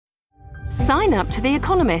Sign up to The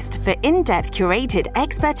Economist for in-depth curated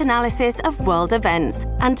expert analysis of world events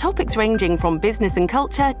and topics ranging from business and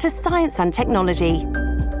culture to science and technology.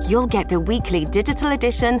 You'll get the weekly digital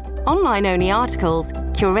edition, online-only articles,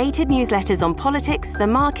 curated newsletters on politics, the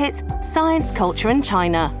markets, science, culture and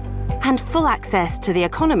China, and full access to The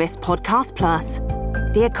Economist Podcast Plus.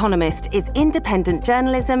 The Economist is independent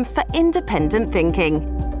journalism for independent thinking.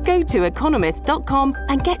 Go to economist.com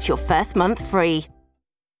and get your first month free.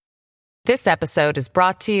 This episode is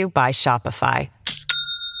brought to you by Shopify.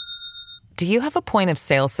 Do you have a point of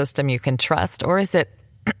sale system you can trust, or is it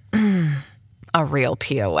a real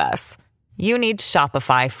POS? You need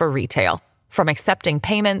Shopify for retail. From accepting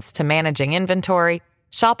payments to managing inventory,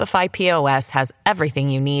 Shopify POS has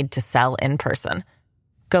everything you need to sell in person.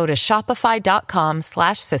 Go to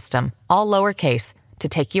shopify.com/system, all lowercase, to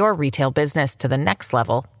take your retail business to the next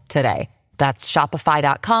level today. That's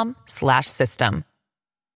shopify.com/system.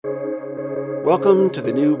 Welcome to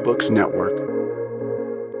the New Books Network.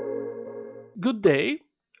 Good day.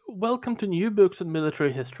 Welcome to New Books in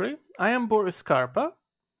Military History. I am Boris Scarpa,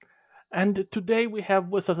 and today we have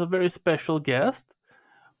with us a very special guest.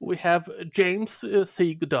 We have James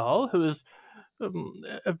C. Goodall, who is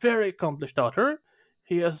a very accomplished author.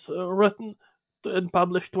 He has written and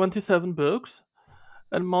published 27 books,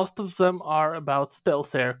 and most of them are about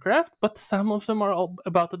stealth aircraft, but some of them are all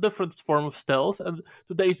about a different form of stealth, and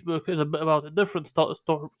today's book is about a different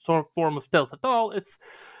form of stealth at all. It's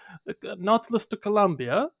Nautilus to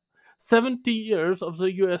Columbia, 70 years of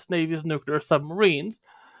the U.S. Navy's nuclear submarines,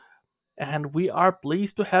 and we are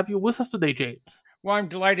pleased to have you with us today, James. Well, I'm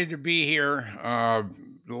delighted to be here.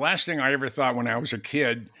 The last thing I ever thought when I was a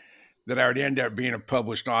kid that I would end up being a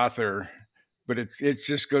published author. But it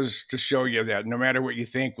just goes to show you that no matter what you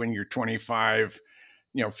think when you're 25,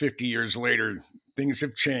 50 years later, things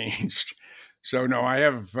have changed. So no, I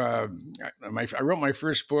have. I wrote my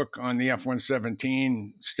first book on the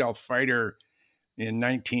F-117 stealth fighter in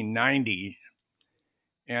 1990,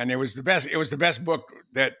 and it was the best. It was the best book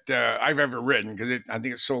that I've ever written because I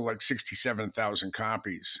think it sold like 67,000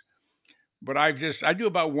 copies. But I do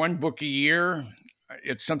about one book a year.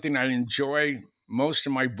 It's something I enjoy. Most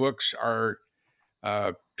of my books are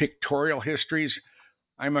pictorial histories.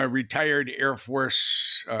 I'm a retired Air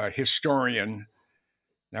Force historian.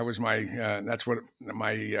 That was that's what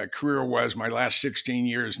my career was, my last 16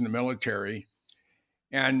 years in the military.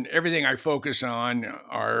 And everything I focus on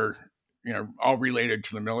are, all related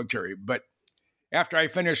to the military. But after I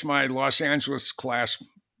finished my Los Angeles class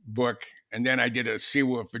book, and then I did a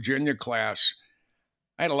Seawolf Virginia class,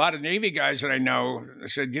 I had a lot of Navy guys that I know that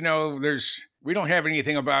said, we don't have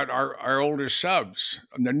anything about our older subs,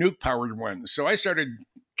 the nuke-powered ones. So I started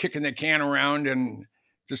kicking the can around and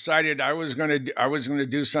decided I was going to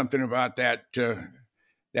do something about that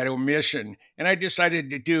omission. And I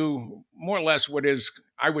decided to do more or less what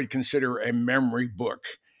I would consider a memory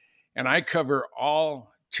book. And I cover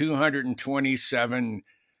all 227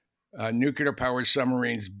 nuclear-powered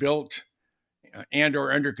submarines built and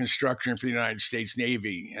or under construction for the United States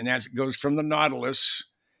Navy. And that goes from the Nautilus,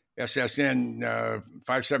 SSN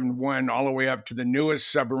 571, all the way up to the newest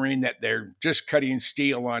submarine that they're just cutting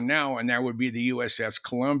steel on now, and that would be the USS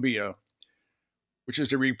Columbia, which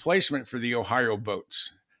is a replacement for the Ohio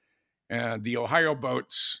boats. The Ohio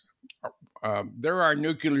boats, they're our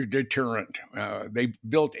nuclear deterrent. They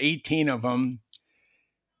built 18 of them,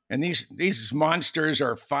 and these monsters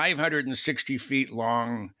are 560 feet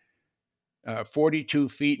long, 42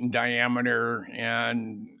 feet in diameter,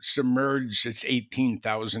 and submerged, it's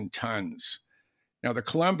 18,000 tons. Now, the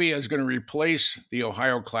Columbia is going to replace the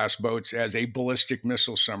Ohio-class boats as a ballistic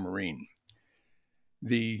missile submarine.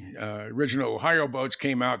 The original Ohio boats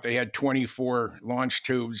came out, they had 24 launch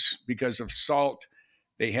tubes. Because of salt,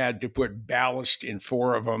 they had to put ballast in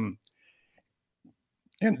 4 of them.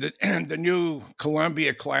 And the new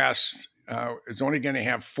Columbia class is only going to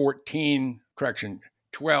have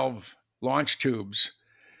 12 launch tubes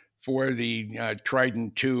for the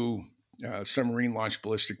Trident II submarine launched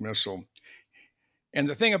ballistic missile. And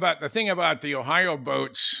the thing about the Ohio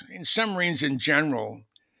boats and submarines in general,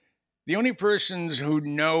 the only persons who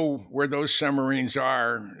know where those submarines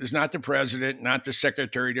are is not the president, not the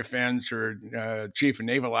Secretary of Defense or Chief of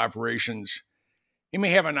Naval Operations. He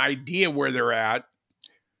may have an idea where they're at.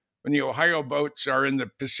 When the Ohio boats are in the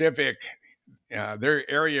Pacific, their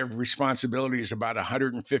area of responsibility is about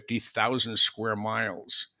 150,000 square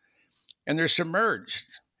miles, and they're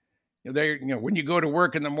submerged. When you go to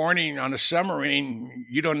work in the morning on a submarine,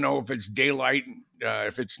 you don't know if it's daylight,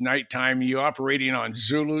 if it's nighttime. You're operating on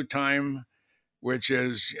Zulu time, which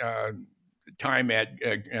is time at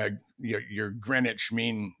your Greenwich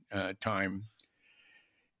Mean time.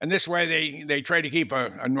 And this way, they try to keep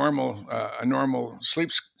a normal sleep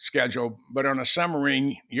schedule. But on a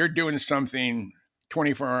submarine, you're doing something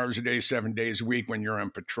 24 hours a day, 7 days a week when you're on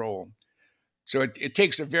patrol. So it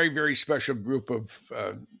takes a very, very special group of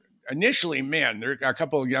initially men. There are a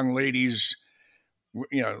couple of young ladies,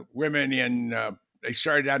 women, and they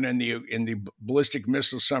started out in the ballistic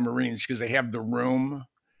missile submarines because they have the room.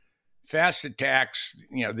 Fast attacks,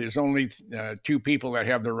 there's only 2 people that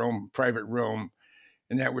have their own private room.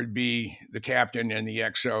 And that would be the captain and the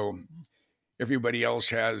XO. Everybody else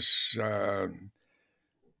has their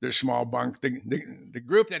small bunk. The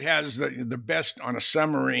group that has the best on a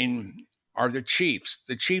submarine are the chiefs.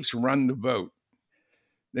 The chiefs run the boat.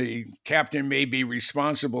 The captain may be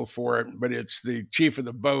responsible for it, but it's the chief of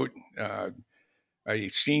the boat, a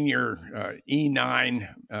senior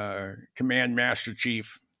E9 command master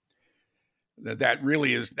chief. That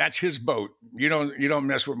really that's his boat. You don't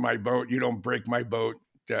mess with my boat. You don't break my boat.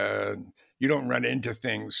 You don't run into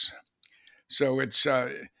things. So it's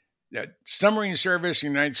submarine service in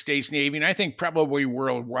the United States Navy, and I think probably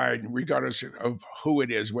worldwide, regardless of who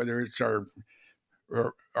it is, whether it's our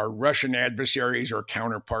Russian adversaries or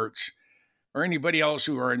counterparts, or anybody else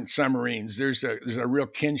who are in submarines. There's a real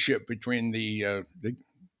kinship between the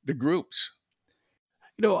groups.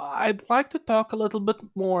 I'd like to talk a little bit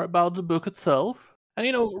more about the book itself.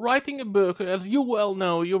 And, writing a book, as you well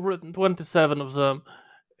know, you've written 27 of them.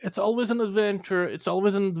 It's always an adventure.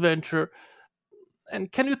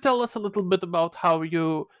 And can you tell us a little bit about how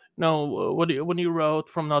you, when you wrote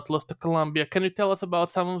From Nautilus to Columbia, can you tell us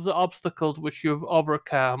about some of the obstacles which you've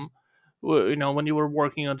overcome, when you were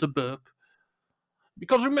working on the book?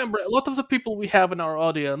 Because remember, a lot of the people we have in our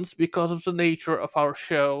audience, because of the nature of our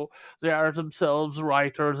show, they are themselves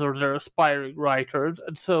writers or they're aspiring writers.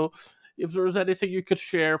 And so if there's anything you could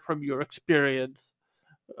share from your experience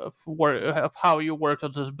of how you worked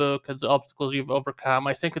on this book and the obstacles you've overcome,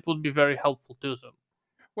 I think it would be very helpful to them.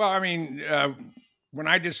 Well, I mean, when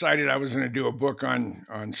I decided I was going to do a book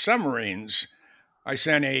on submarines, I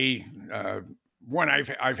sent I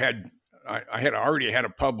had already had a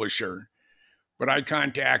publisher. But I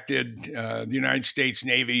contacted the United States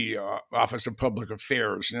Navy Office of Public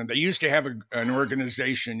Affairs. And they used to have an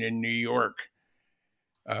organization in New York,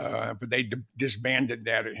 but they disbanded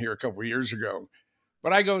that here a couple of years ago.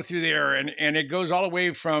 But I go through there, and it goes all the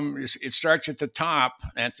way from, it starts at the top.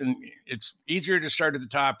 It's easier to start at the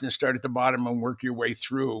top than start at the bottom and work your way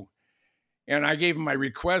through. And I gave them my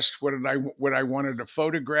request, what I wanted to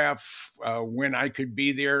photograph, when I could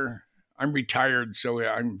be there. I'm retired, so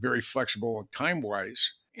I'm very flexible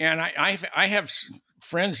time-wise. And I have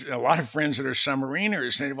friends, a lot of friends that are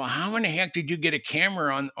submariners, saying, well, how in the heck did you get a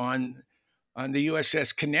camera on the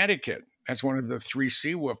USS Connecticut? That's one of the 3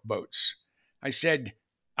 Seawolf boats. I said,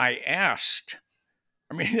 I asked.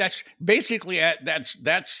 I mean, that's basically, that's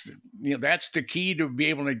the key to be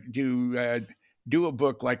able to do a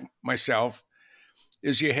book like myself,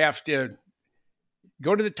 is you have to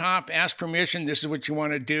go to the top, ask permission, this is what you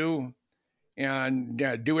want to do, and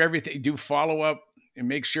do everything, do follow up, and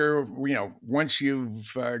make sure, once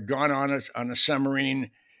you've gone on a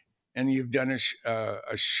submarine and you've done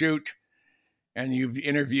a shoot and you've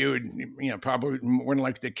interviewed, probably one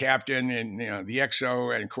like the captain and, the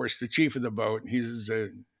XO, and of course the chief of the boat, he's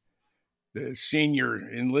the senior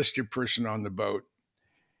enlisted person on the boat.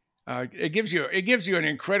 It gives you an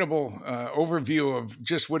incredible overview of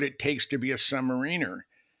just what it takes to be a submariner.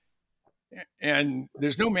 And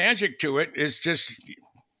there's no magic to it. It's just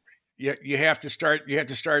you have to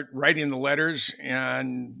start writing the letters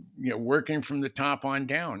and working from the top on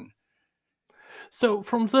down. So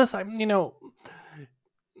from this,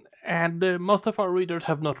 and most of our readers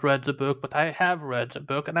have not read the book, but I have read the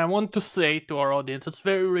book, and I want to say to our audience, it's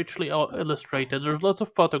very richly illustrated. There's lots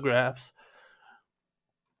of photographs.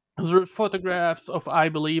 There's photographs of, I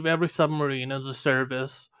believe, every submarine in the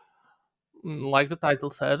service, like the title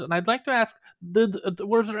says. And I'd like to ask,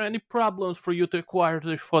 were there any problems for you to acquire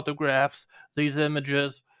these photographs, these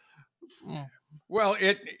images? Well,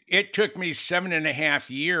 it took me 7.5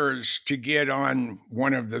 years to get on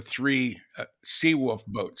one of the 3 Seawolf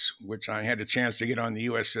boats, which I had a chance to get on the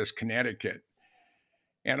USS Connecticut.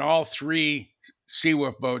 And all 3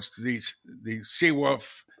 Seawolf boats, the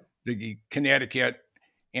Seawolf, the Connecticut,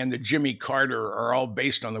 and the Jimmy Carter, are all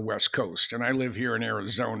based on the West Coast. And I live here in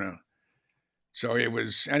Arizona. So it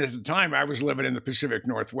was, and at the time I was living in the Pacific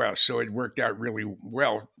Northwest, so it worked out really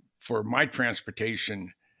well for my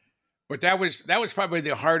transportation. But that was probably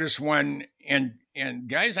the hardest one. And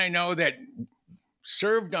guys I know that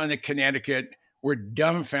served on the Connecticut were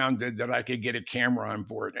dumbfounded that I could get a camera on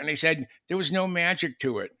board. And they said there was no magic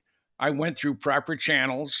to it. I went through proper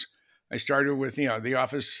channels. I started with, the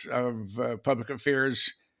Office of Public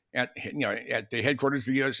Affairs at the headquarters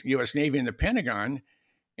of the U.S. Navy in the Pentagon,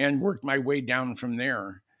 and worked my way down from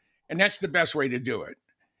there. And that's the best way to do it.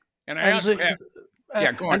 And I also have,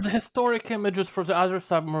 go on. And the historic images for the other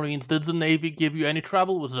submarines, did the Navy give you any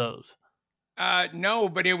trouble with those? No,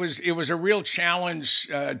 but it was a real challenge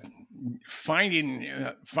finding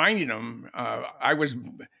them. I was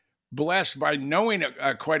blessed by knowing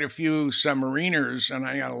quite a few submariners, and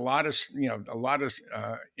I got a lot of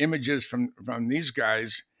images from these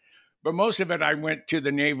guys. But most of it, I went to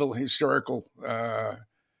the Naval Historical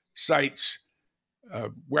sites,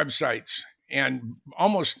 websites, and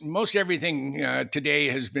most everything today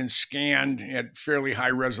has been scanned at fairly high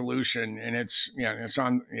resolution, and it's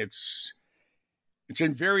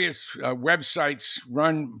in various websites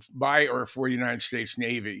run by or for the United States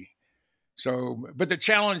Navy. So, but the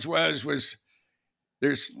challenge was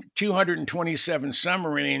there's 227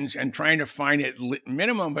 submarines, and trying to find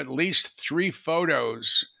minimum at least 3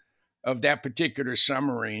 photos of that particular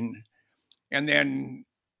submarine. And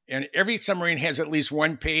every submarine has at least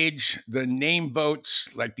one page. The name boats,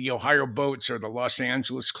 like the Ohio boats or the Los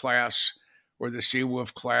Angeles class or the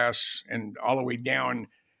Seawolf class, and all the way down,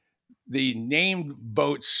 the named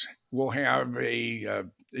boats will have a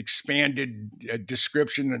expanded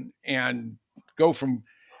description and go from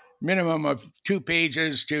minimum of 2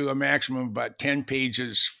 pages to a maximum of about 10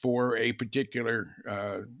 pages for a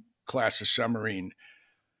particular class of submarine.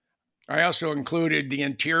 I also included the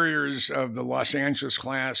interiors of the Los Angeles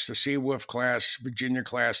class, the Seawolf class, Virginia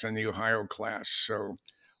class, and the Ohio class. So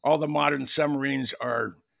all the modern submarines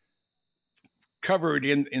are covered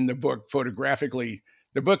in the book photographically.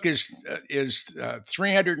 The book is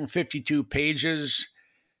 352 pages.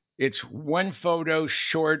 It's 1 photo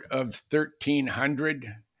short of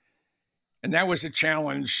 1,300. And that was a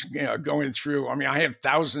challenge, going through. I mean, I have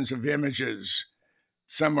thousands of images.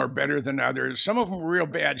 Some are better than others. Some of them are real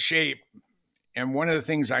bad shape. And one of the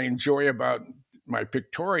things I enjoy about my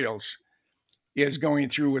pictorials is going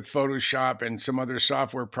through with Photoshop and some other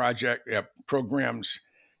software programs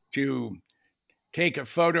to take a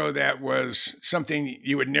photo that was something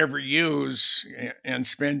you would never use and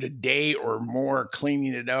spend a day or more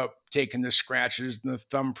cleaning it up, taking the scratches and the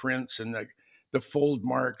thumbprints and the fold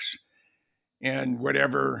marks and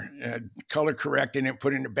whatever, color correcting it,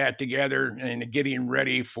 putting it back together, and getting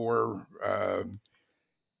ready for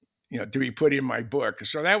to be put in my book.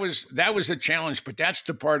 So that was a challenge, but that's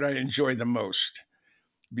the part I enjoy the most,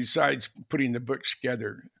 besides putting the books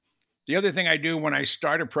together. The other thing I do when I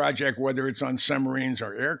start a project, whether it's on submarines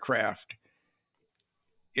or aircraft,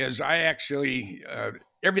 is I actually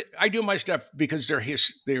I do my stuff because they're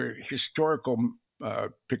historical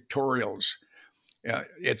pictorials.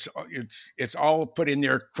 It's all put in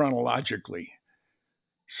there chronologically.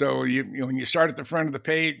 So when you start at the front of the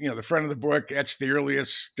page, the front of the book, that's the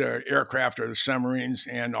earliest aircraft or the submarines,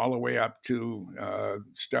 and all the way up to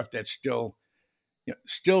stuff that's still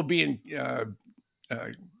being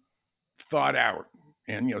thought out,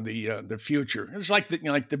 and the future. It's like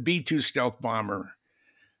the B-2 stealth bomber.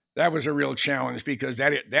 That was a real challenge because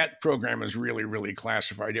that program is really, really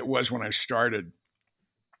classified. It was when I started,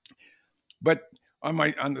 but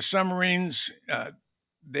on the submarines,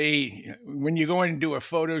 when you go in and do a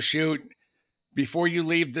photo shoot, before you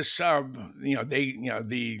leave the sub,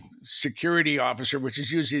 the security officer, which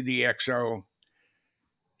is usually the XO,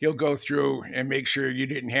 he'll go through and make sure you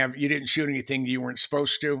didn't shoot anything you weren't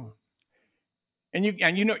supposed to. And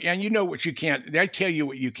you know what you can't. They tell you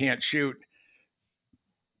what you can't shoot.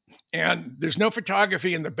 And there's no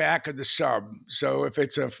photography in the back of the sub. So if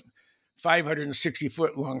it's a 560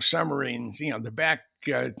 foot long submarine, the back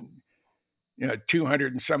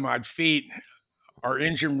 200 and some odd feet are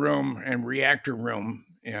engine room and reactor room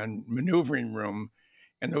and maneuvering room.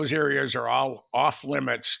 And those areas are all off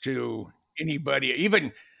limits to anybody,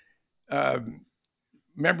 even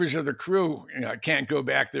members of the crew can't go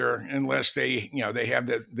back there unless they have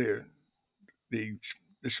the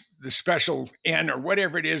special N or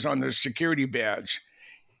whatever it is on their security badge.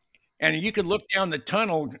 And you could look down the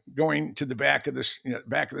tunnel going to the back of the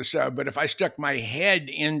sub. But if I stuck my head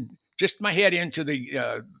into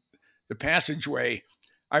the passageway,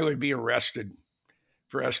 I would be arrested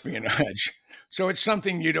for espionage. So it's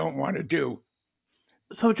something you don't want to do.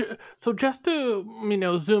 So just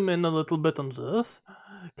to zoom in a little bit on this,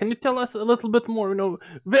 can you tell us a little bit more?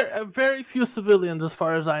 Very few civilians, as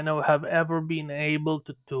far as I know, have ever been able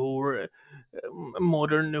to tour a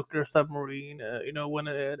modern nuclear submarine. When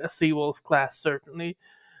a Seawolf class, certainly.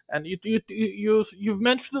 And you've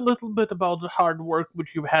mentioned a little bit about the hard work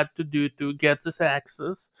which you've had to do to get this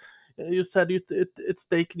access. You said it's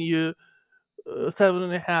taken you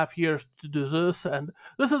 7.5 years to do this, and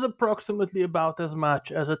this is approximately about as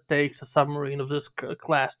much as it takes a submarine of this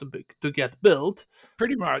class to get built.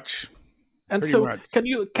 Pretty much. And Pretty so, much. can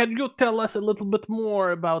you tell us a little bit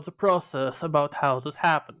more about the process, about how this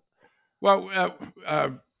happened? Well,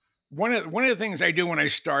 one of the things I do when I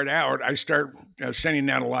start out, I start sending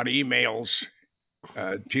out a lot of emails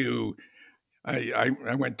to. I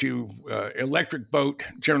went to Electric Boat,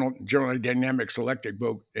 General Dynamics Electric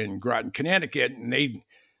Boat in Groton, Connecticut, and they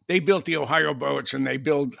built the Ohio boats, and they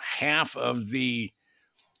build half of the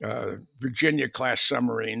Virginia class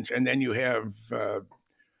submarines, and then you have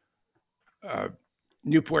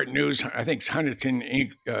Newport News, I think it's Huntington,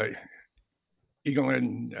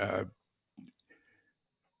 Eagle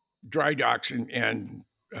dry docks, and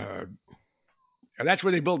that's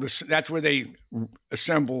where they build this. That's where they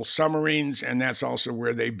assemble submarines, and that's also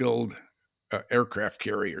where they build aircraft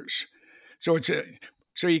carriers. So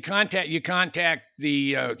you contact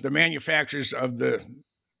the manufacturers of the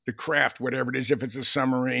craft, whatever it is. If it's a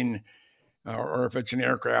submarine or if it's an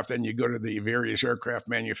aircraft, then you go to the various aircraft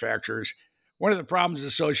manufacturers. One of the problems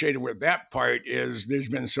associated with that part is there's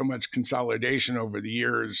been so much consolidation over the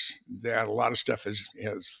years that a lot of stuff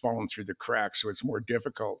has fallen through the cracks, so it's more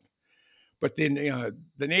difficult. But then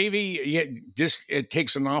the Navy, it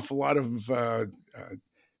takes an awful lot of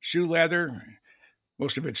shoe leather.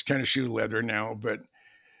 Most of it's tennis shoe leather now, but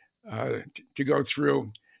to go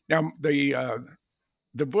through. Now, the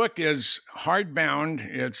book is hardbound.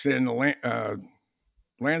 It's in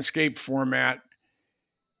landscape format,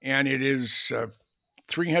 and it is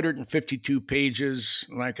 352 pages.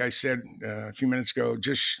 Like I said a few minutes ago,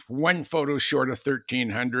 just one photo short of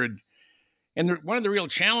 1,300. And one of the real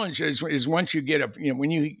challenges is once you get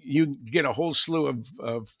when you get a whole slew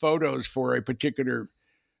of photos for a particular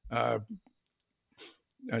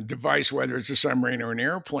device, whether it's a submarine or an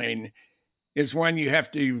airplane, is when you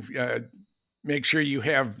have to make sure you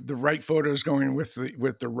have the right photos going with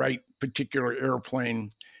the right particular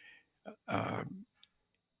airplane.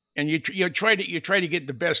 And you try to get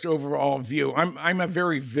the best overall view. I'm a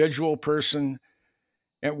very visual person.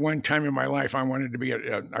 At one time in my life, I wanted to be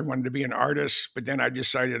an artist, but then I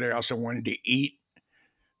decided I also wanted to eat.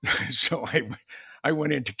 So I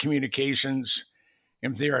went into communications,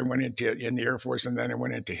 and there I went in the Air Force, and then I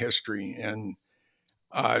went into history. And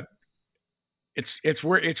it's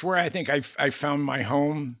where I think I found my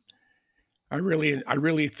home. I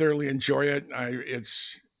really thoroughly enjoy it.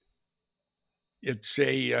 It's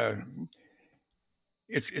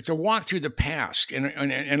a walk through the past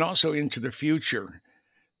and also into the future.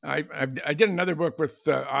 I did another book with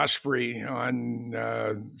Osprey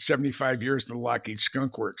on 75 years of the Lockheed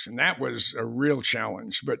Skunk Works, and that was a real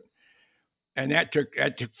challenge. And that took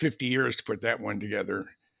 50 years to put that one together.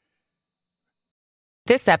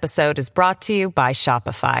 This episode is brought to you by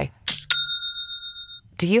Shopify.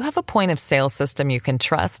 Do you have a point of sale system you can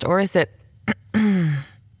trust, or is it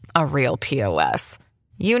a real POS?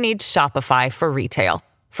 You need Shopify for retail.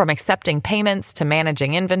 From accepting payments to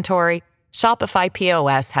managing inventory, Shopify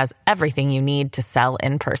POS has everything you need to sell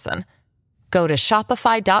in person. Go to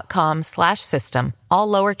shopify.com/system, all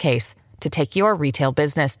lowercase, to take your retail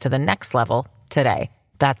business to the next level today.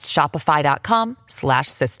 That's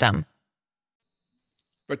shopify.com/system.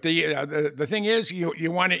 But the thing is, you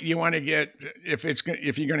want to get, if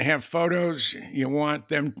you're going to have photos, you want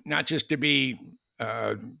them not just to be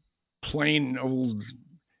plain old,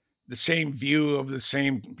 the same view of the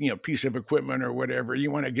same piece of equipment or whatever. You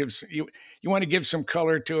want to give some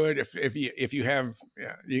color to it.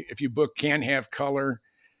 If your book can have color,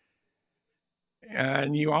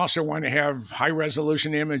 and you also want to have high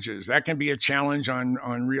resolution images. That can be a challenge on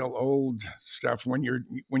real old stuff when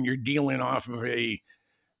you're dealing off of a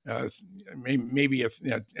maybe a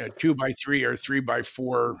 2x3 or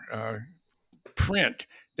 3x4 print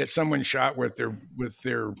that someone shot with their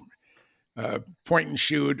point and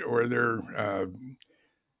shoot, or their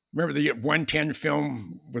remember the 110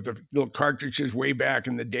 film with the little cartridges way back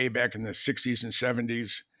in the day, back in the 60s and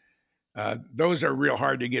 70s. Those are real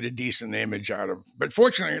hard to get a decent image out of. But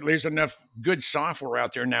fortunately, there's enough good software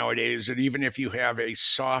out there nowadays that even if you have a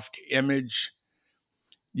soft image,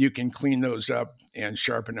 you can clean those up and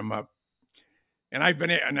sharpen them up. And I've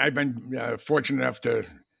been fortunate enough to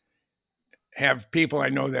have people I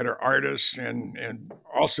know that are artists and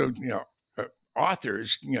also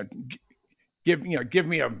authors. Give me a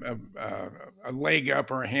leg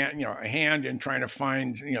up or a hand in trying to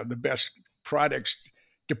find the best products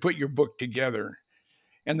to put your book together.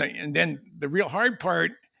 And then the real hard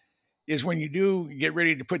part is when you do get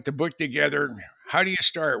ready to put the book together. How do you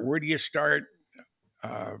start? Where do you start?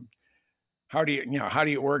 how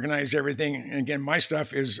do you organize everything? And again, my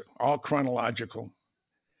stuff is all chronological.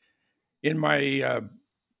 In my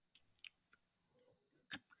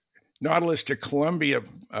Nautilus to Columbia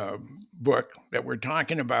book that we're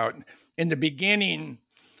talking about, in the beginning,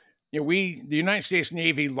 the United States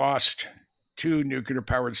Navy lost 2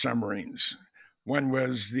 nuclear-powered submarines. One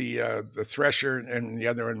was the Thresher, and the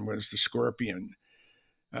other one was the Scorpion.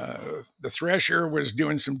 The Thresher was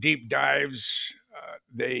doing some deep dives.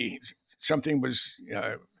 Something was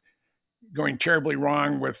going terribly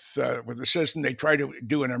wrong with the system. They tried to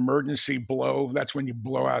do an emergency blow. That's when you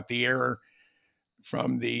blow out the air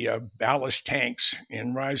from the ballast tanks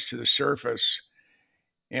and rise to the surface.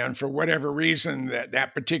 And for whatever reason,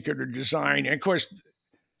 that particular design, and of course,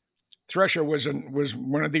 Thresher was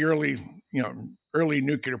one of the early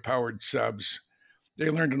nuclear-powered subs. They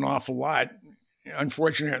learned an awful lot.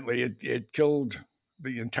 Unfortunately, it killed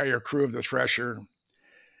the entire crew of the Thresher,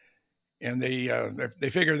 and they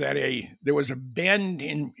figured that there was a bend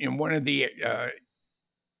in one of the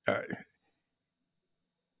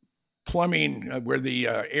plumbing where the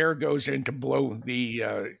air goes in to blow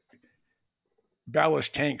the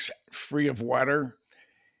ballast tanks free of water,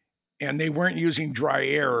 and they weren't using dry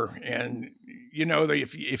air. And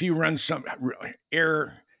if you run some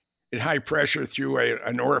air at high pressure through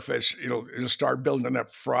an orifice, it'll start building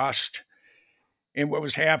up frost. And what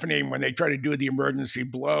was happening when they tried to do the emergency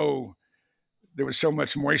blow, there was so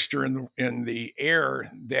much moisture in the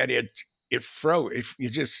air that it froze.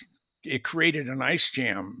 It created an ice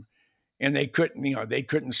jam, and they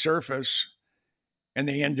couldn't surface, and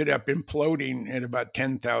they ended up imploding at about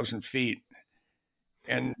 10,000 feet.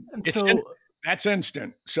 And that's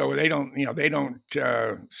instant. So they don't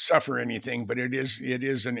suffer anything, but it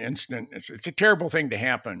is an instant. It's a terrible thing to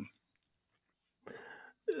happen.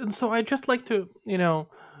 And so I just like to,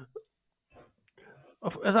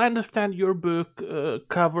 as I understand, your book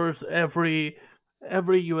covers every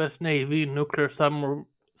U.S. Navy nuclear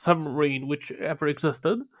submarine which ever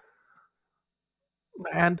existed,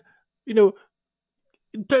 and in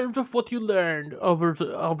terms of what you learned over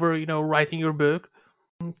writing your book,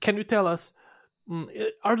 can you tell us?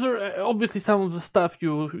 Are there obviously some of the stuff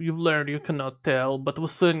you've learned you cannot tell, but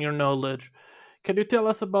within your knowledge? Can you tell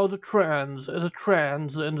us about the trends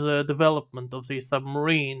in the development of these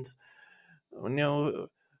submarines?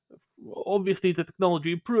 Obviously the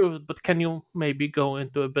technology improved, but can you maybe go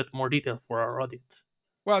into a bit more detail for our audience?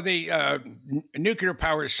 Well, the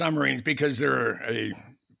nuclear-powered submarines, because they're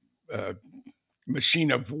a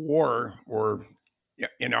machine of war, or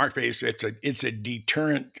in our case, it's a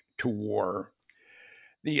deterrent to war.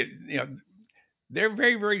 They're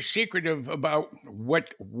very, very secretive about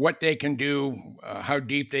what they can do, how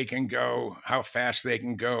deep they can go, how fast they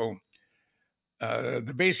can go.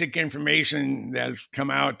 The basic information that's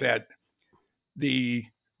come out that the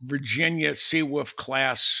Virginia Seawolf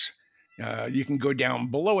class, you can go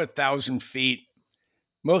down below 1,000 feet.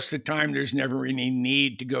 Most of the time, there's never any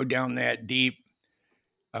need to go down that deep.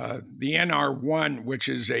 The NR-1, which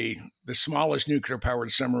is the smallest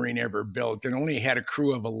nuclear-powered submarine ever built, it only had a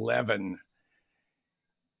crew of 11.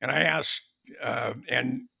 And I asked,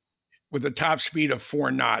 and with a top speed of 4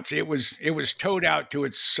 knots, it was towed out to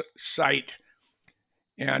its site,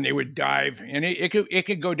 and it would dive, and it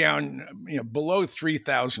could go down below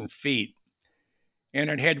 3,000 feet. And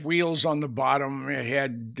it had wheels on the bottom. It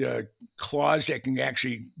had claws that can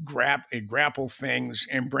actually grapple things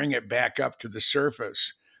and bring it back up to the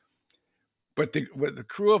surface. But with the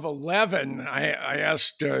crew of 11, I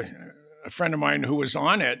asked a friend of mine who was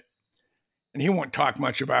on it, and he won't talk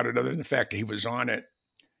much about it other than the fact that he was on it.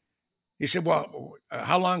 He said, well,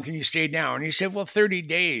 how long can you stay down? And he said, well, 30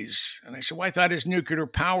 days. And I said, well, I thought it's nuclear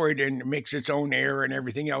powered and it makes its own air and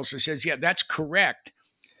everything else. He says, yeah, that's correct.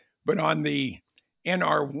 But on the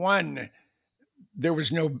NR-1, there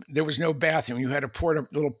was no bathroom. You had a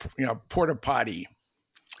porta potty.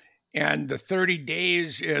 And the 30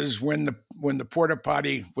 days is when the porta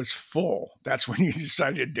potty was full. That's when you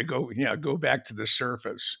decided to go back to the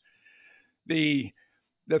surface. The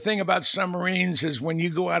thing about submarines is when you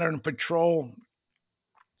go out on patrol,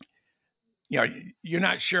 you're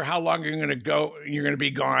not sure how long you're going to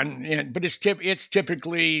be gone. But it's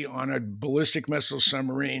typically on a ballistic missile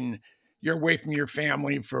submarine, you're away from your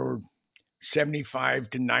family for 75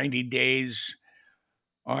 to 90 days.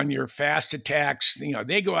 On your fast attacks,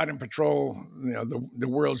 they go out and patrol, the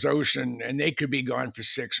world's ocean, and they could be gone for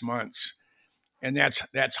 6 months. And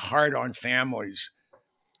that's hard on families.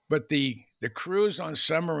 But the crews on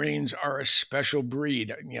submarines are a special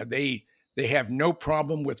breed. They have no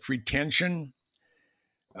problem with retention.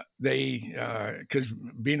 Because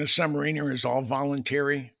being a submariner is all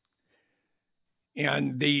voluntary.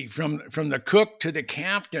 And from the cook to the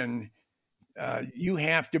captain, you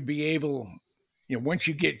have to be able, once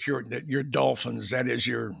you get your dolphins, that is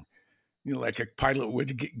your, like a pilot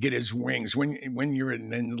would get his wings. When you're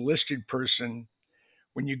an enlisted person,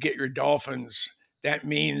 when you get your dolphins, that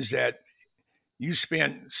means that you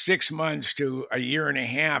spent 6 months to a year and a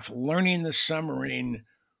half learning the submarine,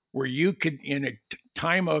 where you could, in a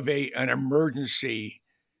time of an emergency,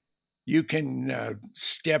 you can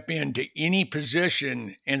step into any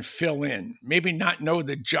position and fill in. Maybe not know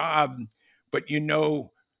the job, but you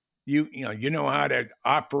know how to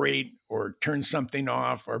operate or turn something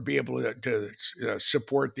off, or be able to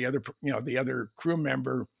support the other crew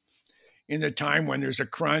member in the time when there's a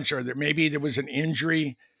crunch, or maybe there was an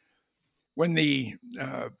injury. When the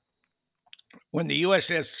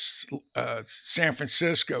USS San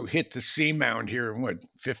Francisco hit the seamound here,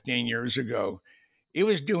 15 years ago, it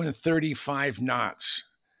was doing 35 knots,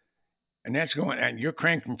 and that's going, and you're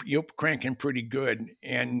cranking pretty good,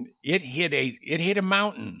 and it hit a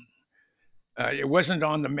mountain. It wasn't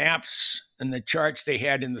on the maps and the charts they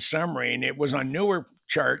had in the submarine. It was on newer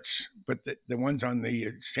charts, but the ones on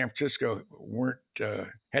the San Francisco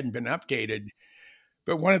hadn't been updated.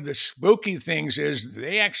 But one of the spooky things is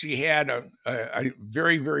they actually had a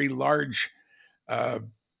very, very large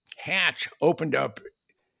hatch opened up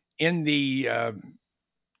in the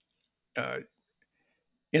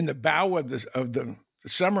bow of the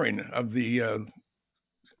submarine of the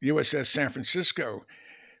USS San Francisco.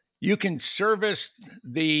 You can service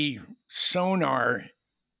the sonar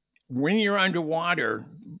when you're underwater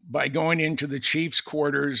by going into the chief's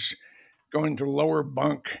quarters, going to the lower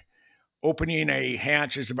bunk, opening a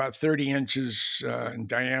hatch is about 30 inches in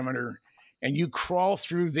diameter, and you crawl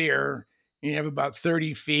through there, and you have about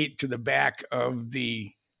 30 feet to the back of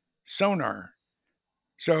the sonar.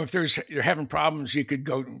 So if you're having problems, you could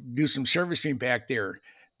go do some servicing back there.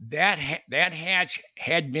 That hatch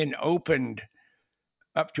had been opened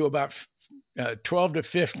up to about 12 to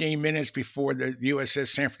 15 minutes before the USS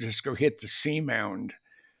San Francisco hit the seamound.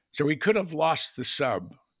 So we could have lost the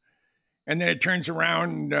sub. And then it turns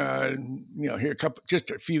around, here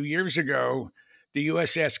just a few years ago, the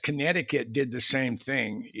USS Connecticut did the same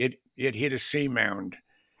thing. It hit a seamound.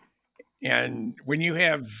 And when you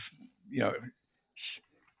have,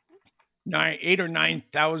 8,000 or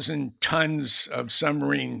 9,000 tons of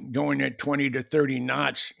submarine going at 20 to 30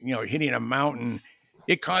 knots, hitting a mountain,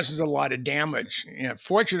 it causes a lot of damage.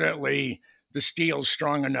 Fortunately, the steel's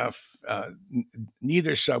strong enough.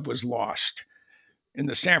 Neither sub was lost. In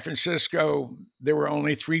the San Francisco, there were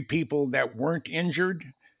only 3 people that weren't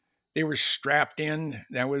injured. They were strapped in.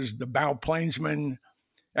 That was the bow plainsman.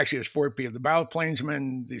 Actually, it was 4 people. The bow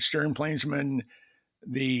plainsman, the stern plainsman,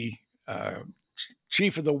 the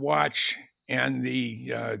chief of the watch, and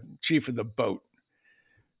the chief of the boat.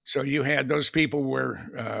 So you had those people were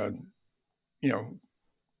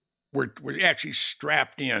actually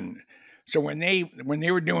strapped in. So when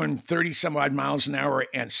they were doing 30 some odd miles an hour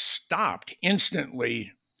and stopped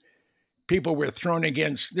instantly, people were thrown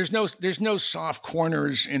against. There's no soft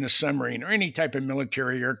corners in a submarine or any type of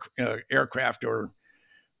military aircraft or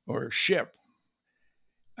ship,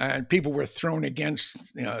 and people were thrown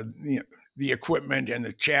against the equipment and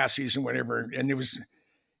the chassis and whatever. And it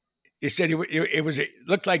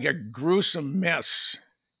looked like a gruesome mess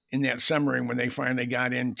in that submarine when they finally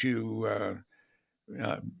got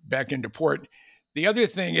back into port. The other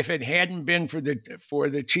thing, if it hadn't been for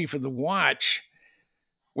the chief of the watch,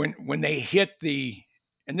 when they hit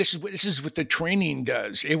and this is what the training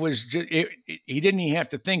does. It was just he didn't even have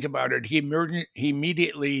to think about it. He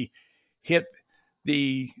immediately hit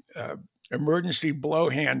the emergency blow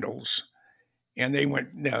handles, and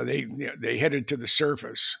they headed to the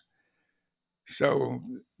surface. So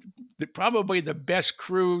probably the best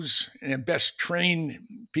crews and best trained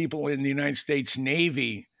people in the United States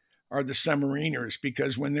Navy are the submariners,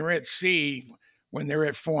 because when they're at sea, when they're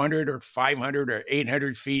at 400 or 500 or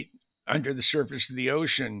 800 feet under the surface of the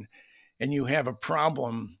ocean, and you have a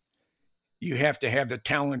problem, you have to have the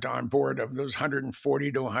talent on board of those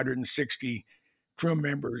 140 to 160 crew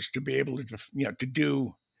members to be able to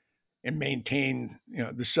do and maintain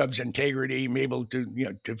the sub's integrity, be able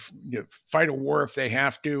to fight a war if they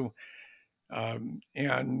have to, and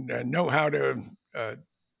know how to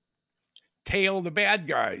tail the bad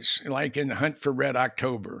guys, like in Hunt for Red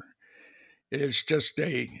October. It is just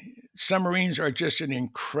submarines are just an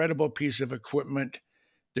incredible piece of equipment.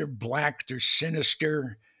 They're black, they're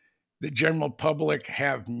sinister. The general public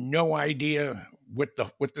have no idea what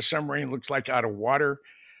the submarine looks like out of water.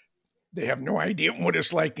 They have no idea what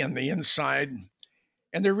it's like on the inside.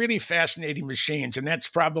 And they're really fascinating machines, and that's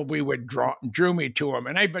probably what drew me to them.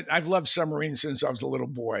 And I've loved submarines since I was a little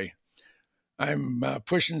boy. I'm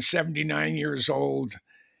pushing 79 years old.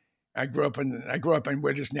 I grew up in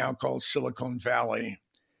what is now called Silicon Valley,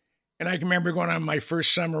 and I can remember going on my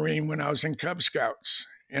first submarine when I was in Cub Scouts.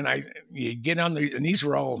 And you get on and these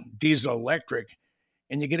were all diesel electric,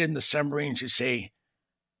 and you get in the submarines. You say,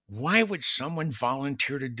 why would someone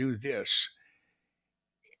volunteer to do this?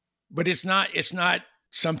 But it's not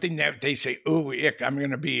something that they say, oh, ick, I'm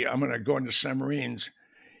going to go into submarines.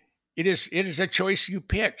 It is a choice you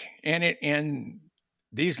pick. And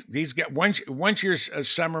these guys, once you're a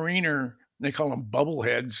submariner, they call them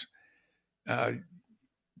bubbleheads.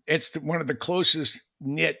 It's one of the closest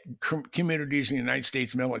knit communities in the United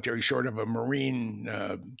States military, short of a Marine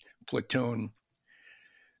platoon.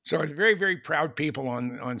 So it's very, very proud people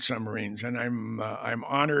on submarines. And I'm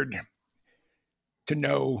honored to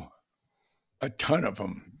know a ton of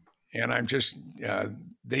them, and I'm just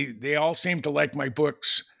they all seem to like my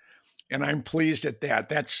books, and I'm pleased at that.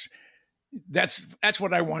 That's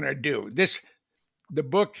what I want to do. The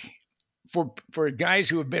book for guys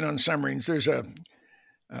who have been on submarines. There's a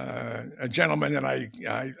gentleman that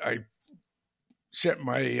I sent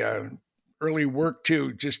my early work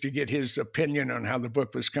to just to get his opinion on how the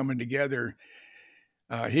book was coming together.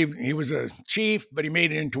 He was a chief, but he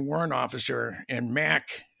made it into warrant officer, and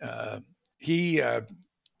Mac. He did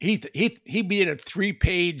a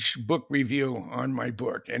 3-page book review on my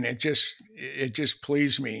book, and it just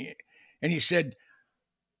pleased me. And he said,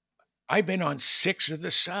 I've been on 6 of the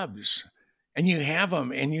subs, and you have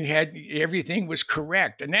them, and you had everything was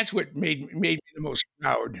correct. And that's what made me the most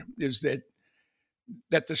proud, is that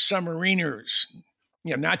the submariners,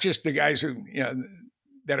 not just the guys who,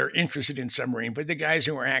 that are interested in submarine, but the guys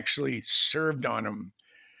who are actually served on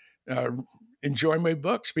them, enjoy my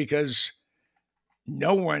books, because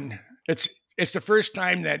no one, it's the first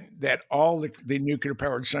time that all the nuclear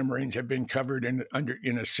powered submarines have been covered in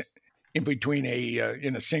between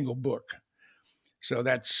in a single book. So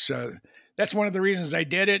that's one of the reasons I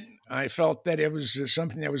did it. I felt that it was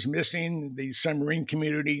something that was missing. The submarine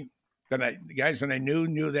community, the guys that I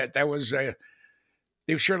knew that was they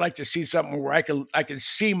would sure like to see something where I could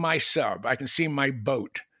see my sub, I can see my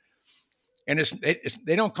boat. And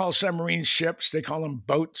they don't call submarines ships, they call them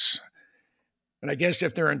boats. And I guess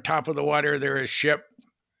if they're on top of the water, they're a ship.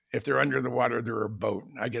 If they're under the water, they're a boat.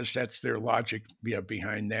 I guess that's their logic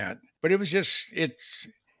behind that. But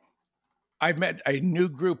I've met a new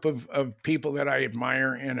group of people that I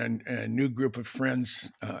admire, and a new group of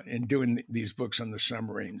friends in doing these books on the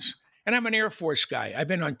submarines. And I'm an Air Force guy. I've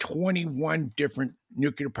been on 21 different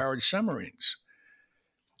nuclear-powered submarines,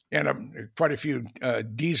 and quite a few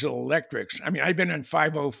diesel electrics. I mean, I've been on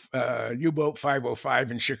U-boat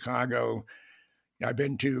 505 in Chicago. I've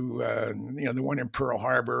been to the one in Pearl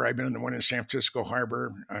Harbor. I've been in the one in San Francisco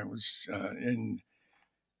Harbor. I was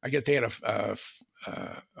I guess they had a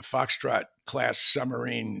Foxtrot class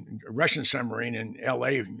submarine, a Russian submarine in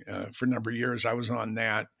L.A. For a number of years. I was on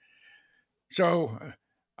that. So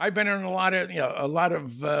I've been on a lot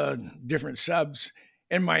of different subs.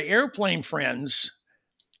 And my airplane friends.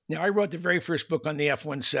 Now, I wrote the very first book on the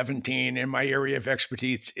F-117, and my area of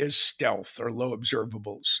expertise is stealth, or low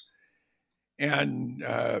observables. And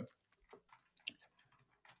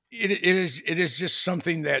it is just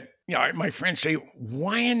something that, my friends say,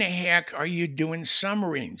 why in the heck are you doing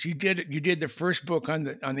submarines? You did the first book on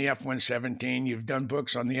the F-117. You've done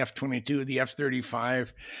books on the F-22, the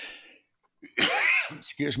F-35,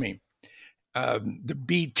 excuse me, the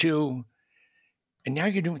B-2, and now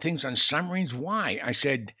you're doing things on submarines. Why? I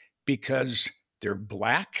said, because they're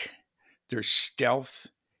black, they're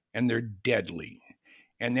stealth, and they're deadly.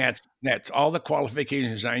 And that's all the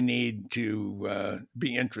qualifications I need to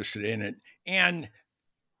be interested in it. And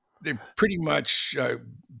they're pretty much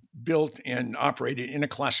built and operated in a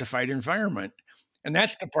classified environment. And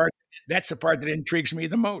that's the part that intrigues me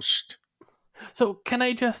the most. So can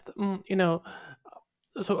I just,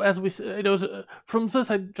 so as we, from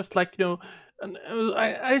this, I just like, and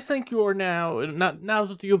I think you're now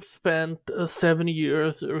that you've spent 7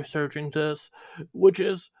 years researching this, which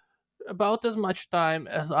is about as much time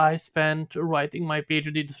as I spent writing my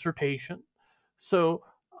PhD dissertation. So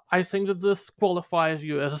I think that this qualifies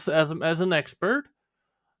you as an expert,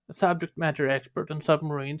 a subject matter expert in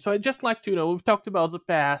submarines. So I'd just like to, we've talked about the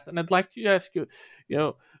past, and I'd like to ask you,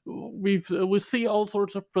 we see all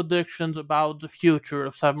sorts of predictions about the future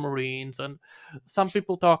of submarines, and some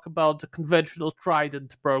people talk about the conventional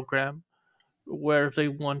Trident program, where they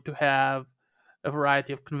want to have a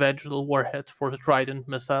variety of conventional warheads for the Trident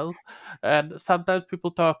missiles. And sometimes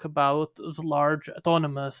people talk about the large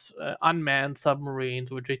autonomous unmanned submarines,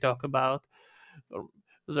 which they talk about.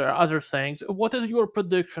 There are other things. What is your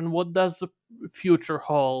prediction? What does the future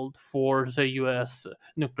hold for the U.S.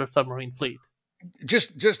 nuclear submarine fleet?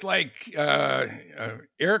 Just like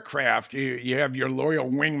aircraft, you have your loyal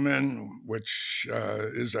wingman, which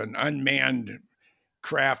is an unmanned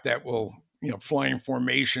craft that will fly in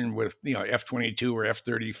formation with F-22 or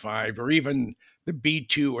F-35 or even the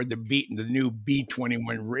B-2 or the new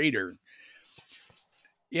B-21 Raider.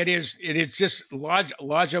 It is just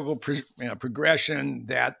logical progression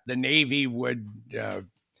that the Navy would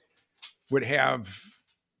have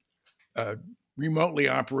remotely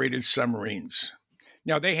operated submarines.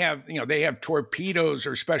 Now they have torpedoes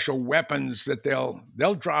or special weapons that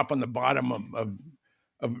they'll drop on the bottom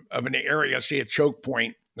of an area, say a choke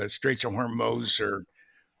point, the Straits of Hormuz or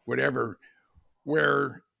whatever,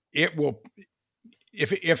 where it will,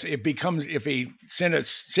 if they send a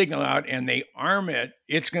signal out and they arm it,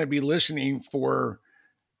 it's going to be listening for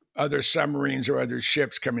other submarines or other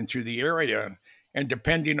ships coming through the area, and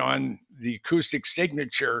depending on the acoustic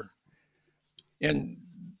signature, and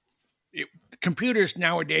computers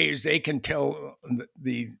nowadays, they can tell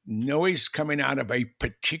the noise coming out of a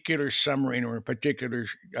particular submarine or a particular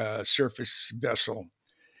surface vessel,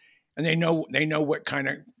 and they know what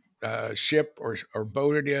kind of ship or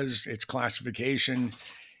boat it is, its classification,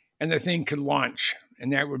 and the thing could launch,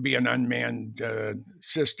 and that would be an unmanned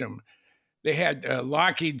system. They had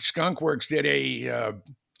Lockheed Skunk Works did a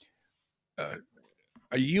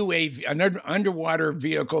UAV, an underwater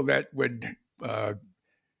vehicle that would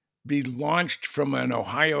be launched from an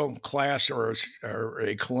Ohio class or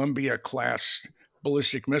a Columbia class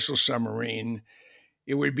ballistic missile submarine.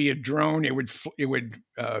 It would be a drone. It would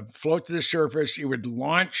float to the surface. It would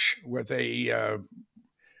launch with like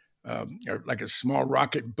a small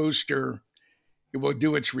rocket booster. It will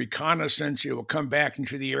do its reconnaissance. It will come back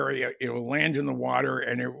into the area. It will land in the water,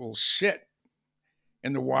 and it will sit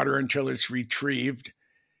in the water until it's retrieved.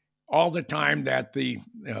 All the time that the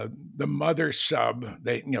mother sub,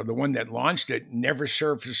 the one that launched it, never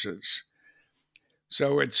surfaces.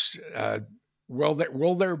 So it's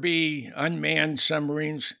will there be unmanned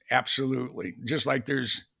submarines? Absolutely. Just like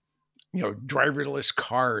there's driverless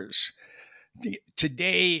cars.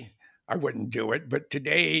 Today, I wouldn't do it, but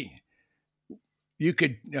today you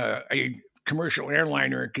could a commercial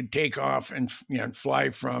airliner could take off and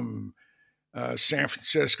fly from San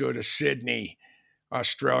Francisco to Sydney,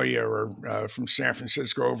 Australia, or from San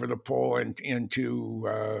Francisco over the pole and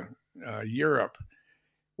into Europe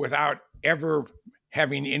without ever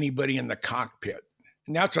having anybody in the cockpit.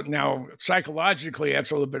 And now psychologically,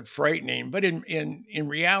 that's a little bit frightening. But in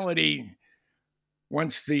reality,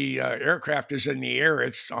 once the aircraft is in the air,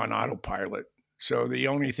 it's on autopilot. So the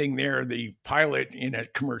only thing there, the pilot in a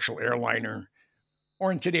commercial airliner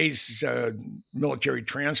or in today's military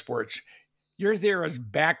transports, you're there as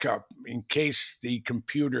backup in case the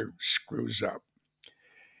computer screws up.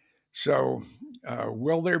 So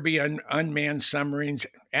will there be unmanned submarines?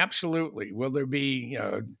 Absolutely. Will there be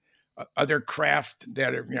other craft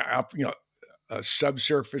that are a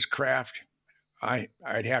subsurface craft? I'd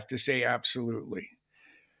have to say absolutely.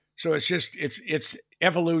 So it's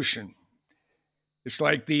evolution. It's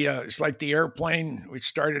like the airplane. We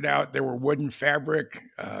started out, there were wooden fabric.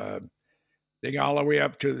 They got all the way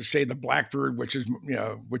up to, say, the Blackbird, which is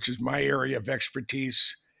my area of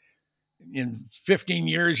expertise. In 15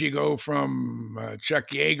 years, you go from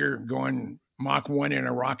Chuck Yeager going Mach 1 in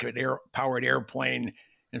a rocket-powered airplane,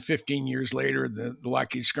 and 15 years later, the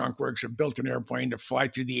Lockheed Skunk Works have built an airplane to fly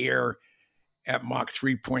through the air at Mach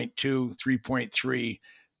 3.2, 3.3.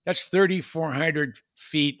 That's 3,400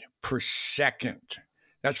 feet per second.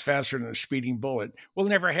 That's faster than a speeding bullet. We'll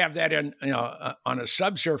never have that on a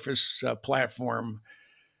subsurface platform.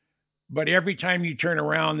 But every time you turn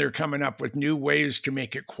around, they're coming up with new ways to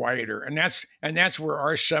make it quieter. And that's where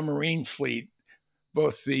our submarine fleet,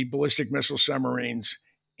 both the ballistic missile submarines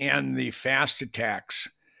and the fast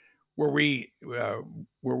attacks, where we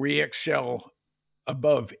excel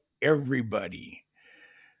above everybody.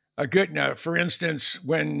 For instance,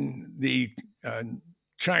 when the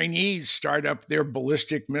Chinese start up their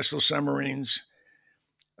ballistic missile submarines,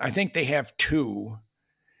 I think they have two.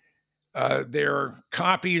 They're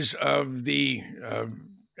copies of the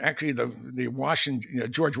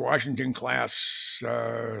George Washington class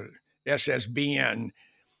SSBN,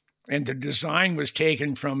 and the design was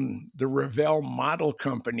taken from the Revell Model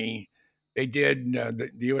Company. They did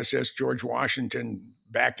the USS George Washington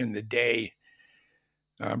back in the day.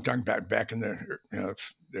 I'm talking about back in the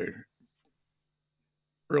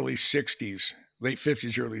early 60s, late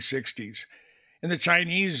 50s, early 60s. And the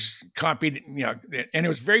Chinese copied, and it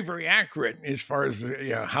was very, very accurate as far as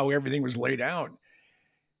how everything was laid out.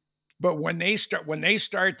 But when they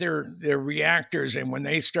start their reactors, and when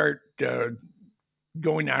they start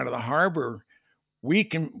going out of the harbor, we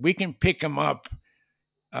can pick them up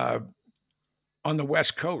on the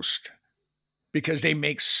West Coast because they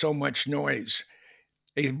make so much noise.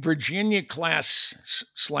 A Virginia class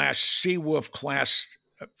 / Seawolf class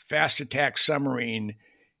fast attack submarine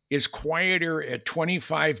is quieter at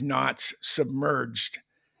 25 knots submerged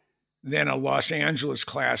than a Los Angeles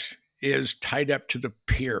class is tied up to the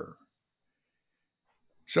pier.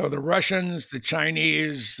 So the Russians, the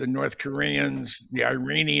Chinese, the North Koreans, the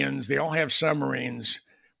Iranians, they all have submarines,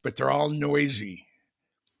 but they're all noisy.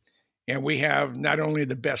 And we have not only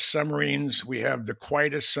the best submarines, we have the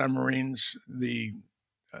quietest submarines. The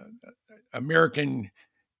American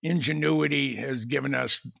ingenuity has given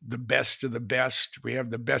us the best of the best. We have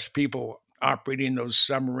the best people operating those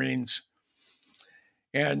submarines.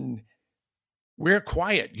 And we're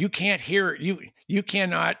quiet. You can't hear, you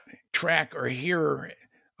cannot track or hear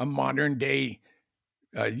a modern day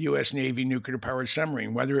U.S. Navy nuclear powered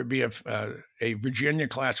submarine, whether it be a Virginia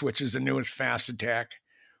class, which is the newest fast attack,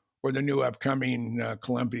 or the new upcoming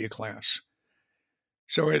Columbia class.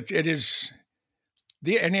 So it is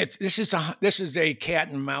this is a cat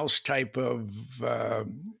and mouse type of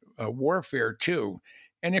warfare too.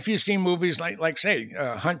 And if you've seen movies like say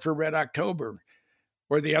Hunt for Red October,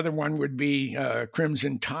 or the other one would be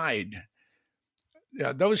Crimson Tide,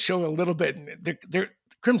 those show a little bit.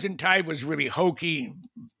 Crimson Tide was really hokey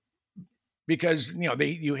because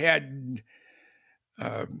you had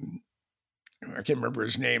I can't remember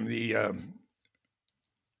his name.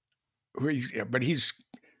 But he's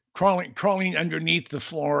crawling underneath the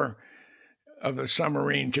floor of the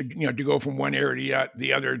submarine to go from one area to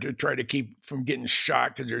the other to try to keep from getting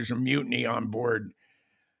shot because there's a mutiny on board.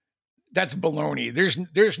 That's baloney.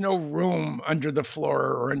 There's no room under the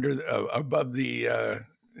floor or above the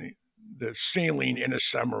ceiling in a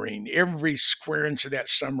submarine. Every square inch of that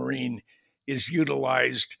submarine is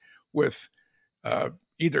utilized with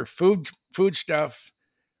either food stuff.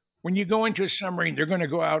 When you go into a submarine, they're going to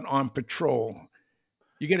go out on patrol.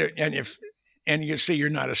 You get it, and you say you're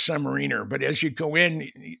not a submariner, but as you go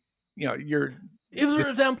in, you're. If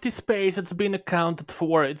there's empty space, it's been accounted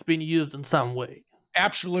for. It's been used in some way.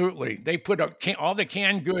 Absolutely, they put all the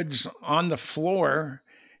canned goods on the floor,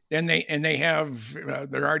 and they have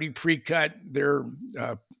they're already pre-cut. They're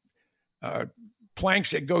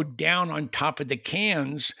planks that go down on top of the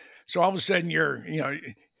cans. So all of a sudden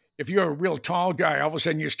if you're a real tall guy, all of a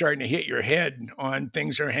sudden you're starting to hit your head on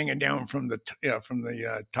things that are hanging down from the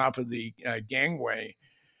top of the gangway.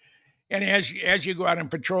 And as you go out on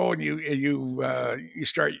patrol and you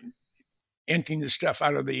start emptying the stuff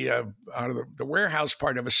out of the warehouse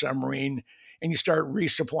part of a submarine, and you start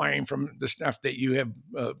resupplying from the stuff that you have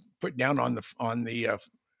put down on the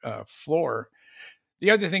floor.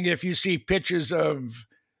 The other thing, if you see pictures of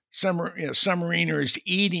submariners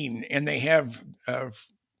eating, and they have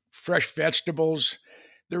fresh vegetables,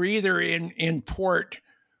 they're either in port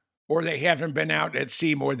or they haven't been out at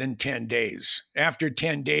sea more than 10 days. After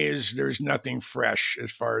 10 days, there's nothing fresh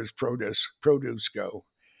as far as produce go.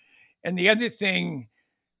 And the other thing,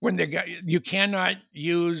 you cannot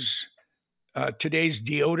use today's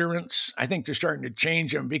deodorants. I think they're starting to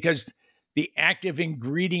change them because the active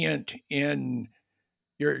ingredient in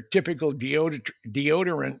your typical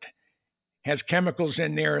deodorant has chemicals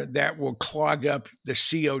in there that will clog up the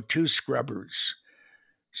CO2 scrubbers.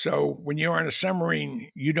 So when you're on a submarine,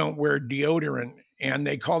 you don't wear deodorant, and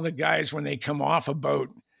they call the guys when they come off a boat,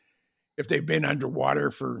 if they've been underwater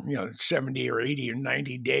for 70 or 80 or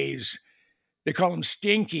 90 days, they call them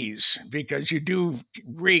stinkies because you do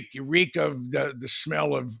reek. You reek of the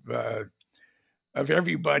smell of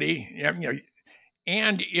everybody.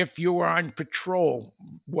 And if you are on patrol,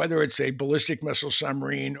 whether it's a ballistic missile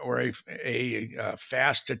submarine or a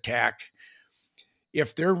fast attack,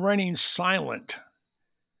 if they're running silent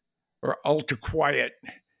or ultra quiet,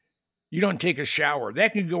 you don't take a shower.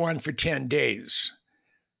 That can go on for 10 days.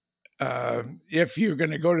 If you're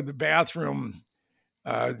going to go to the bathroom,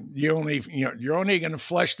 you're only going to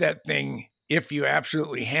flush that thing if you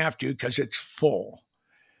absolutely have to because it's full.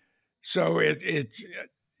 So it's.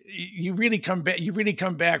 You really come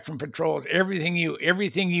back from patrols. Everything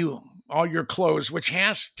you, all your clothes, which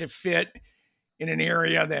has to fit in an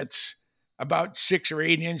area that's about 6 or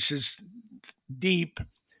 8 inches deep,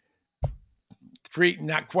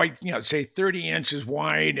 not quite, say 30 inches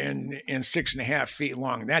wide and 6.5 feet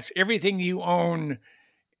long. That's everything you own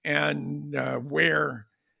and wear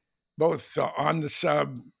both on the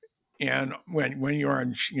sub and when you're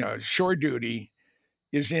on shore duty,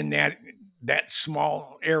 is in that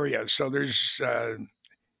small area. So there's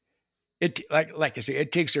it like I say,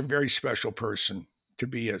 it takes a very special person to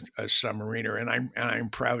be a submariner, and I'm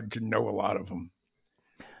proud to know a lot of them.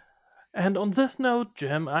 And on this note,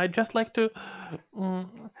 Jim, I'd just like to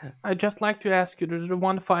ask you there's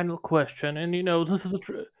one final question. And this is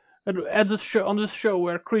at this show, on this show,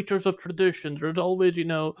 we're creatures of tradition. There's always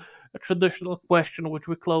a traditional question which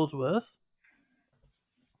we close with.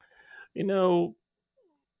 You know,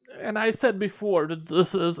 and I said before that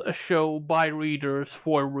this is a show by readers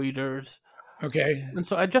for readers. Okay. And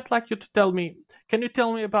so I'd just like you to can you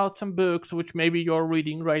tell me about some books which maybe you're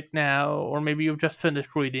reading right now, or maybe you've just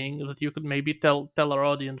finished reading, that you could maybe tell our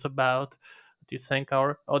audience about, that you think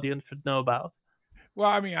our audience should know about? Well,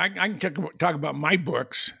 I mean, I can talk about my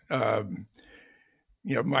books. The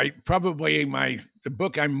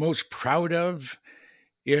book I'm most proud of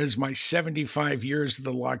is my 75 years of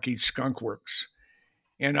the Lockheed Skunk Works.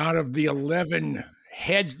 And out of the 11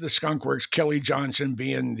 heads of the Skunk Works, Kelly Johnson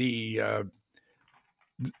being the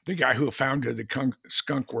guy who founded the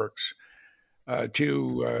Skunk Works, I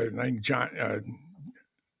think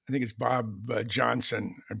it's Bob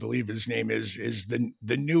Johnson, I believe his name is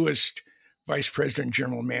the newest vice president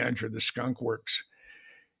general manager of the Skunk Works.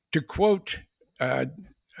 To quote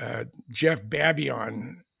Jeff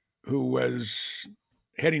Babion, who was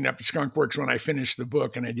heading up the Skunk Works when I finished the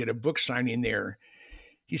book, and I did a book signing there,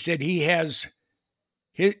 he said he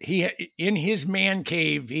in his man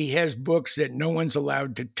cave, he has books that no one's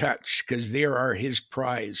allowed to touch because they are his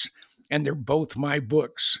prize. And they're both my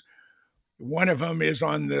books. One of them is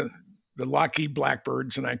on the Lockheed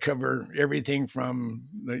Blackbirds, and I cover everything from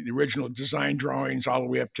the original design drawings all the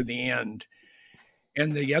way up to the end.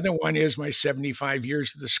 And the other one is my 75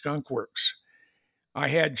 years of the Skunk Works. I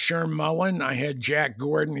had Sherm Mullen, I had Jack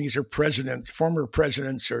Gordon. These are former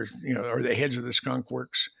presidents, or the heads of the Skunk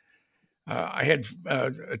Works. I had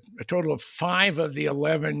a total of 5 of the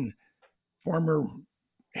 11 former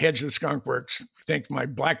heads of the Skunk Works. I think my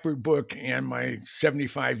Blackbird book and my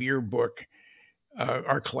 75-year book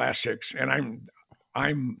are classics, and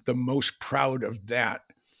I'm the most proud of that.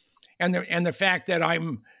 And the fact that I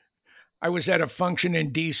was at a function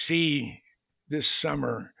in D.C. this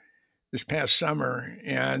past summer,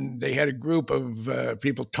 and they had a group of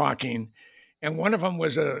people talking, and one of them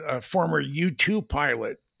was a former U-2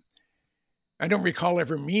 pilot. I don't recall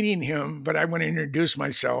ever meeting him, but I went to introduce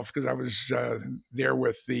myself because I was there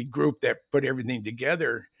with the group that put everything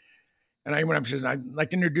together. And I went up and said, I'd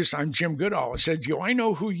like to introduce, I'm Jim Goodall. I said, I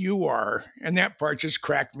know who you are. And that part just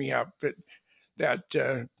cracked me up.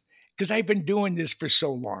 Because I've been doing this for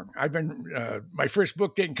so long. My first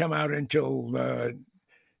book didn't come out until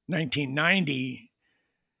 1990,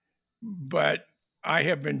 but I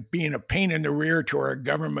have been being a pain in the rear to our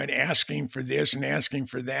government, asking for this and asking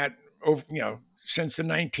for that over, since the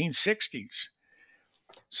 1960s.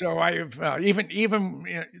 So I have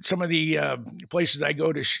even some of the places I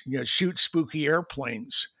go to shoot spooky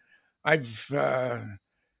airplanes. I've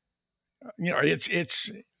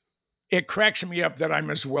it cracks me up that I'm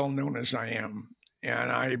as well known as I am,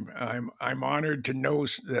 and I'm honored to know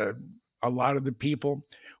a lot of the people.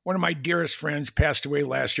 One of my dearest friends passed away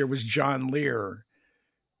last year was John Lear.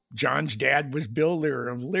 John's dad was Bill Lear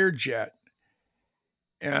of Learjet.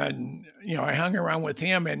 And, I hung around with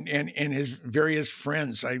him and his various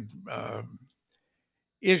friends.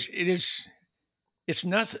 It's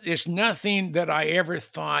nothing that I ever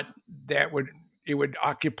thought that it would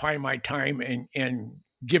occupy my time and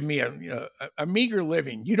give me a meager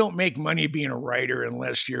living. You don't make money being a writer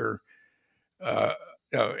unless you're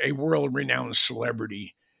a world-renowned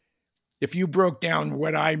celebrity. If you broke down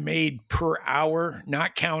what I made per hour,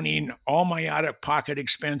 not counting all my out-of-pocket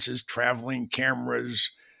expenses, traveling,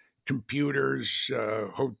 cameras, computers,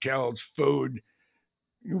 hotels, food,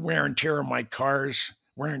 wear and tear on my cars,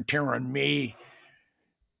 wear and tear on me.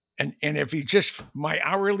 And if you just my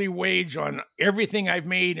hourly wage on everything I've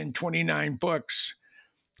made in 29 books,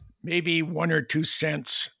 maybe 1 or 2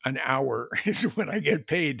 cents an hour is when I get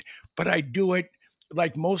paid. But I do it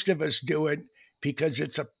like most of us do it, because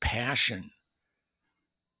it's a passion.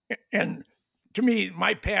 And to me,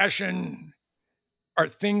 my passion are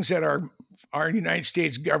things that our United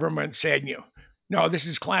States government said, no, this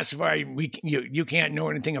is classified. You can't know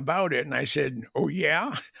anything about it. And I said, oh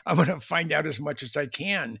yeah, I'm going to find out as much as I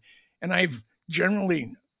can. And I've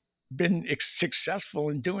generally been successful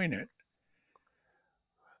in doing it.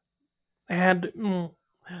 And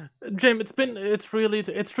Jim, it's been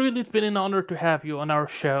an honor to have you on our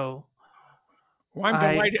show. Well,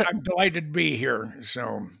 I'm delighted to be here.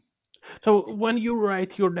 So So when you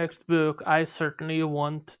write your next book, I certainly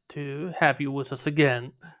want to have you with us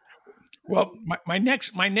again. Well, my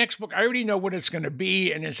next book, I already know what it's going to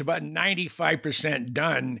be, and it's about 95%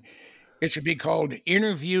 done. It should be called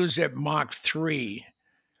Interviews at Mach 3.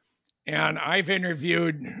 And I've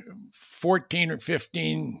interviewed 14 or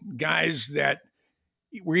 15 guys that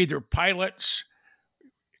were either pilots,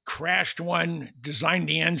 crashed one, designed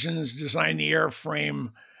the engines, designed the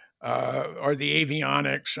airframe, or the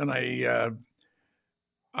avionics. And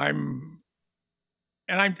I'm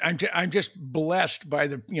just blessed by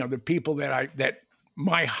the people that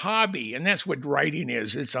my hobby, and that's what writing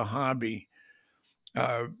is. It's a hobby.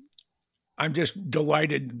 I'm just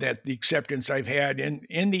delighted that the acceptance I've had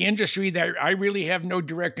in the industry that I really have no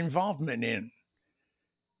direct involvement in.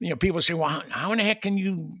 People say, well, how in the heck can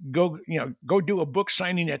you go do a book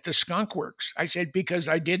signing at the Skunk Works? I said, because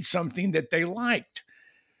I did something that they liked.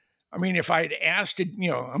 I mean, if I'd asked it,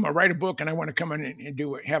 I'm gonna write a book and I want to come in and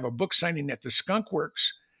have a book signing at the Skunk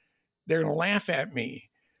Works, they're gonna laugh at me.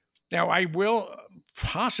 Now, I will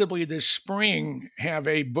possibly this spring have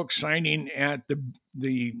a book signing at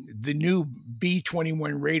the new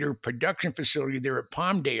B-21 Raider production facility there at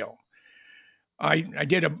Palmdale. I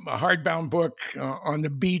did a hardbound book on the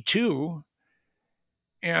B-2,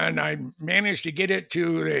 and I managed to get it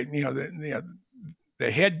to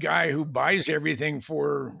the head guy who buys everything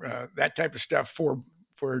for that type of stuff for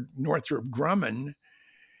Northrop Grumman.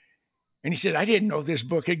 And he said, I didn't know this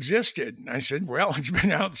book existed. And I said, well, it's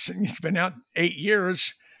been out 8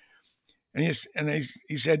 years. And he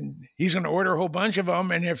said, he's going to order a whole bunch of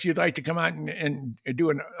them. And if you'd like to come out and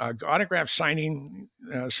do an autograph signing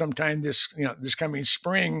sometime this coming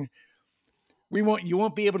spring, you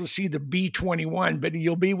won't be able to see the B-21, but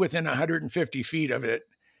you'll be within 150 feet of it.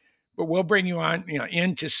 But we'll bring you on,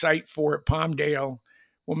 into Site 4 at Palmdale.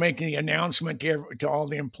 We'll make the announcement to all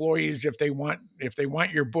the employees if they want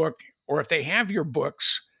your book, or if they have your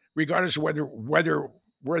books, regardless of where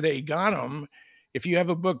they got them. If you have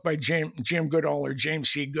a book by Jim Goodall or James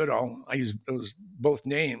C. Goodall, I use those both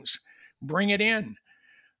names, bring it in.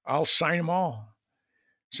 I'll sign them all.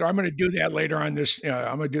 So I'm going to do that later on this.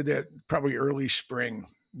 I'm going to do that probably early spring.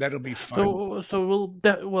 That'll be fun. So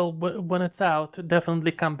when it's out,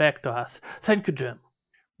 definitely come back to us. Thank you, Jim.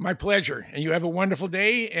 My pleasure. And you have a wonderful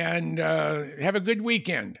day and have a good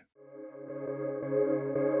weekend.